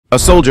A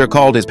soldier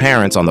called his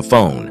parents on the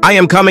phone. "I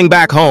am coming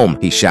back home,"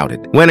 he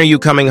shouted. "When are you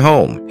coming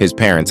home?" his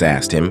parents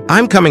asked him.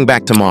 "I'm coming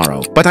back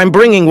tomorrow, but I'm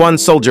bringing one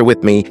soldier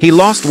with me. He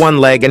lost one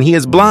leg and he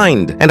is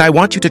blind, and I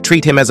want you to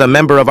treat him as a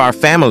member of our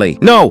family."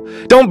 "No,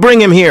 don't bring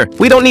him here.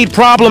 We don't need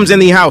problems in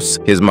the house,"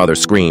 his mother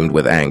screamed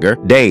with anger.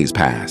 Days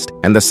passed,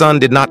 and the son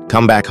did not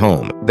come back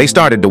home. They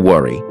started to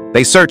worry.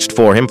 They searched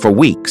for him for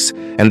weeks,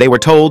 and they were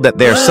told that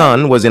their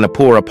son was in a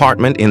poor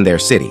apartment in their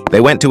city.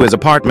 They went to his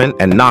apartment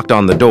and knocked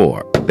on the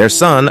door. Their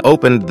son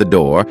opened the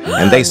door,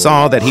 and they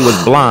saw that he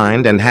was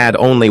blind and had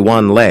only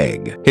one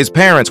leg. His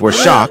parents were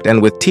shocked,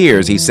 and with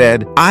tears he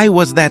said, "I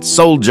was that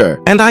soldier,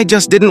 and I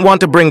just didn't want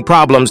to bring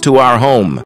problems to our home."